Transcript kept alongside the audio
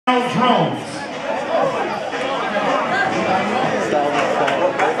Drones.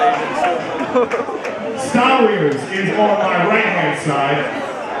 Style Weirds is on my right-hand side.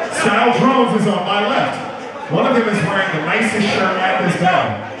 Style Drones is on my left. One of them is wearing the nicest shirt at this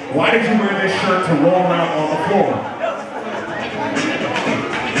battle. Why did you wear this shirt to roll around on the floor?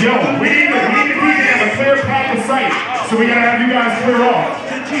 Yo, we need to have a clear path of sight, so we gotta have you guys clear off.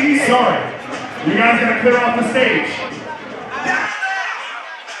 Sorry. You guys gotta clear off the stage.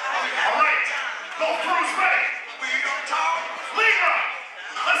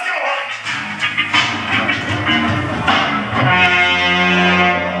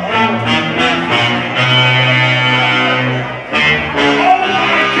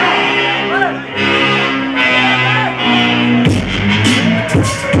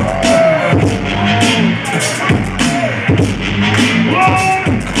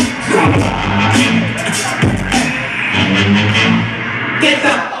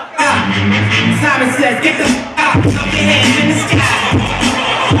 Get the up, up your hands in the sky.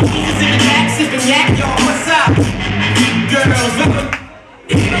 Jesus in the back, sipping yak, y'all, what's up? Girls, look.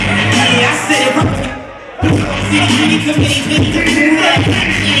 Yeah, I said it wrong. City committee,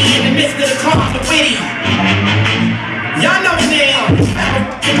 in the midst of the calm, the witty. Y'all know now.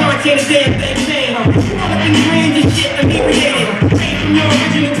 Come on, can't a damn thing now. You wanna be green, this shit inebriated. Straight from your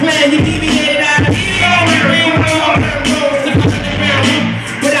original plan, you deviated out of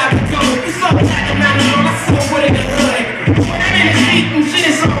without the gold, it's all black around the world, I saw what in the hood. When I'm in the street and shit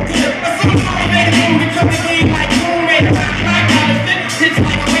is all good. But some motivated move to come to me like boom, ready to rock, it's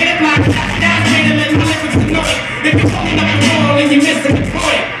like a way to block, that's way to let my lyrics annoy. If you're holding up the wall and you're missing the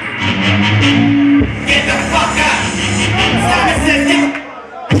point, get the fuck up. Simon says,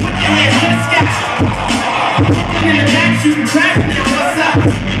 put your hands to the sky. Looking in the back, shooting traffic, now what's up?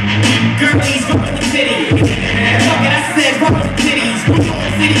 Girlies, fuck with the city. Fuck it, I said, fuck with the titties.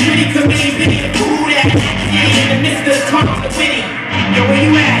 City committee, video, cool that. In the midst of the calm, the witty. Yo, where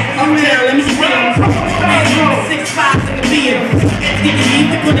you at? I'm down, let me spin them. 6'5" in the beer. Let's get the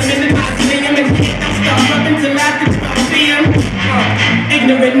heat to put them in the mausoleum and hit them stuff up until after 12 p.m.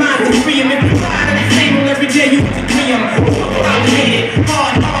 Ignorant minds are free 'em. If you ride on the table every day, you can agree 'em. Outdated,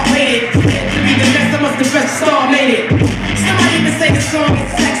 hard-rated. To be the best, I must the best star made it. Somebody even say the song is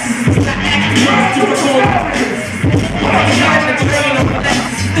sexist. It's not acting to record. I'm trying to train on the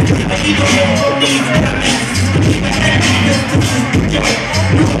left.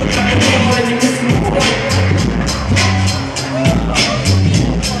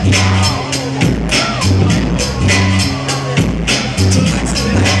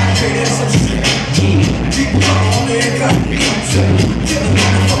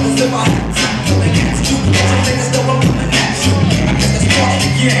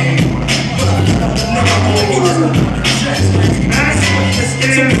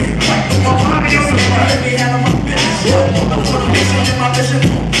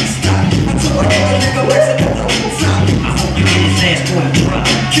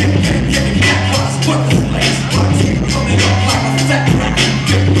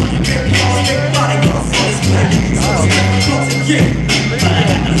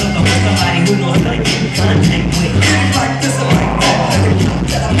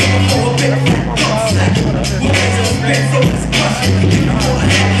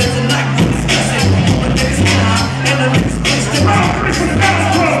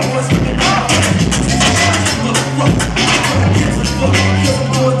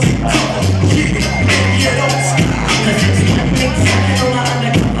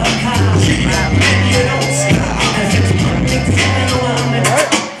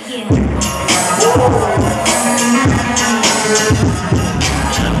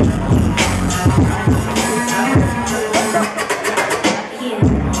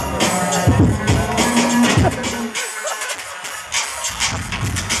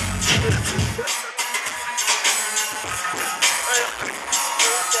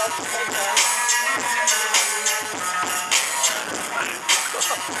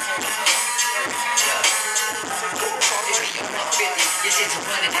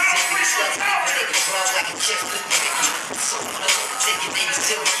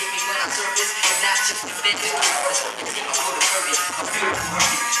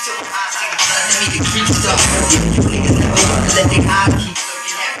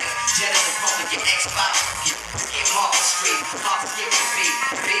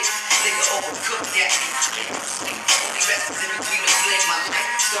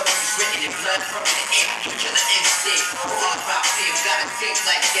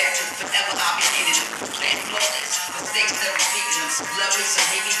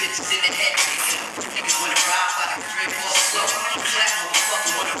 Niggas wanna ride by the crib all slow. Clap,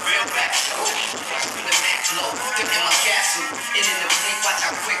 motherfucker, wanna real rap.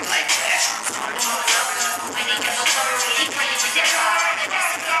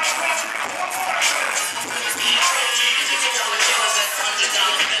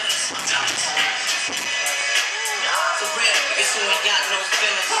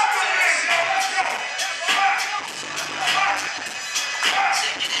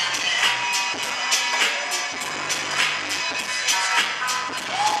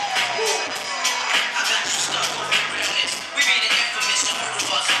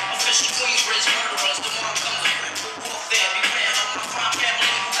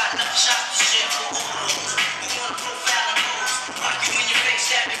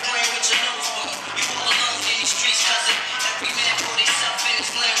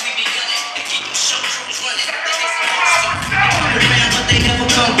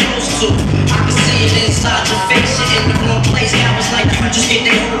 just get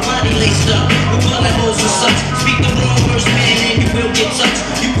their whole body laced up with bullet holes and such. Speak the wrong words, man, and you will get touched.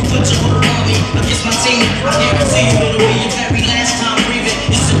 You can put your whole army against my team. I guarantee you it'll be your very last time breathing.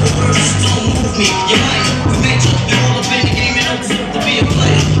 Your simple words just don't move me. You're minor, we major. You're all up in the game and don't deserve to be a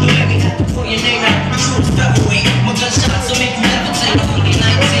player. Don't let me have to pull your name out. You true featherweight. My gunshots will make you levitate. I'm only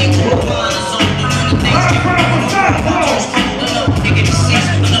 19. Mine is older when the things get real. Nigga deceased.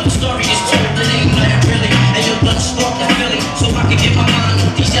 Another story is told. It ain't nothing really. And your blood sparked that Philly. So I can get my mind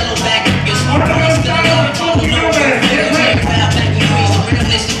off these yellow back niggas.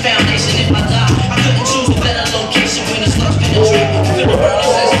 Foundation. If I die, I couldn't choose a better location when the slugs penetrate. Feel the burning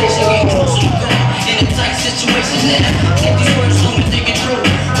sensation, get closer to God. In a tight situation there, get these words home and think it through.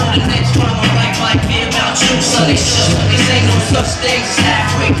 For the next time I write might be about you. So they shook. This ain't no such thing as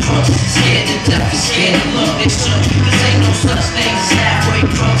halfway drunk. Scared to death and scared to look. They shook. This ain't no such thing as halfway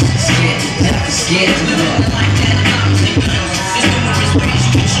drunk. Scared to death and scared to look. Like that and I'm thinking there's numerous ways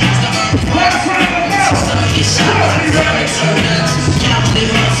you can choose to earn the right. Some get shot, some get turned guns. Cowardly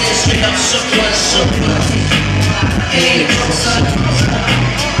hearts and straight up shook one, shook one. It ain't a joke, son.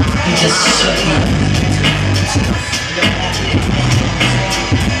 You just shook one.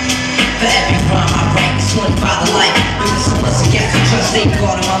 For every rhyme I write, it's one by the life. With the solace and gas and trust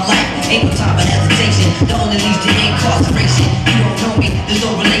safeguarding my life. Ain't no time for hesitation. The only leads to incarceration. You don't know me, there's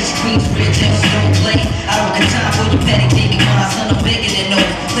no relation. Queens, red gems, don't play. I don't got time for your petty thinking. When I son, I'm bigger than no.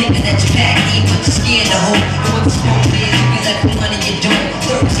 Thinking that you pack in, but you're scared to hold. And what the smoke is, you be left with money you don't.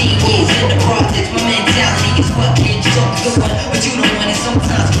 13 years in the projects, my mentality is what kids talk good one.